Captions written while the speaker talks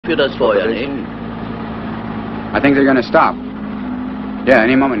Für das Feuer, nicht? I think they're gonna stop. Yeah,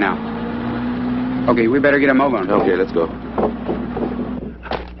 any moment now. Okay, we better get them over. Okay, let's go.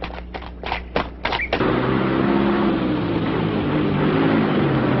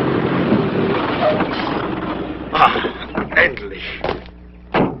 Endlich.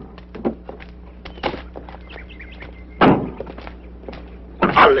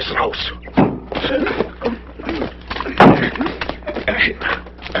 Alles raus.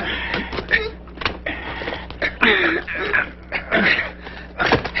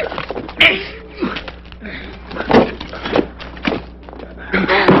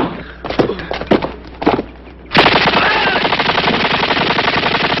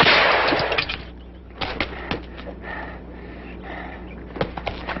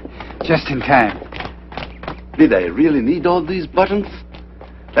 Just in time. Did I really need all these buttons?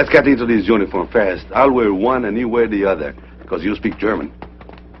 Let's get into this uniform fast. I'll wear one and you wear the other, because you speak German.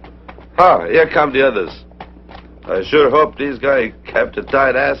 Ah, here come the others. I sure hope this guy kept a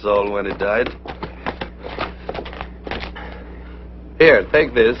tight asshole when he died. Here,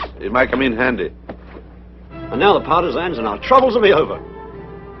 take this. It might come in handy. And now the partisans and our troubles will be over.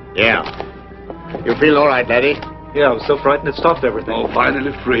 Yeah. You feel all right, laddie? Yeah, I was so frightened it stopped everything. Oh,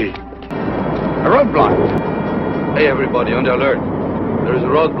 finally free. A roadblock. Hey, everybody, on the alert. There is a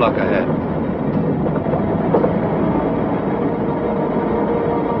roadblock ahead.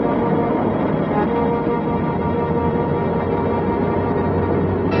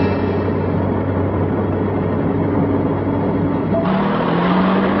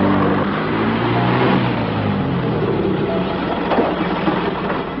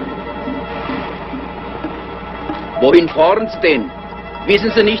 Wohin fahren Sie denn?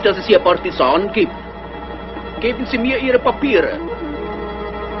 Wissen Sie nicht, dass es hier Partisanen gibt? Geben Sie mir Ihre Papiere.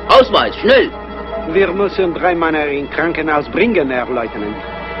 Ausweis, schnell! Wir müssen 3 Männer in Krankenhaus bringen, Herr Leutnant.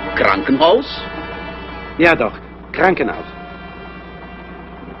 Krankenhaus? Ja doch, Krankenhaus.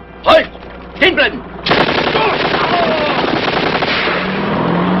 Halt! Stehen bleiben!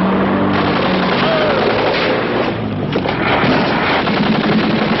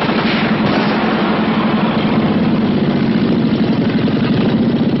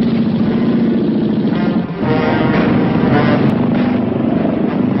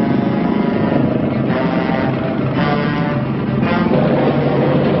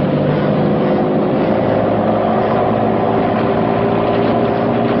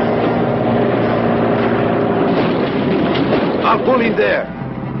 I'll pull in there.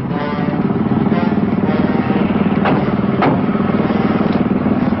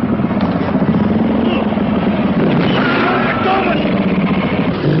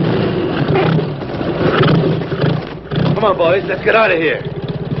 Come on, boys. Let's get out of here.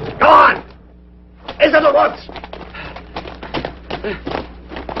 Go on! Is it the once?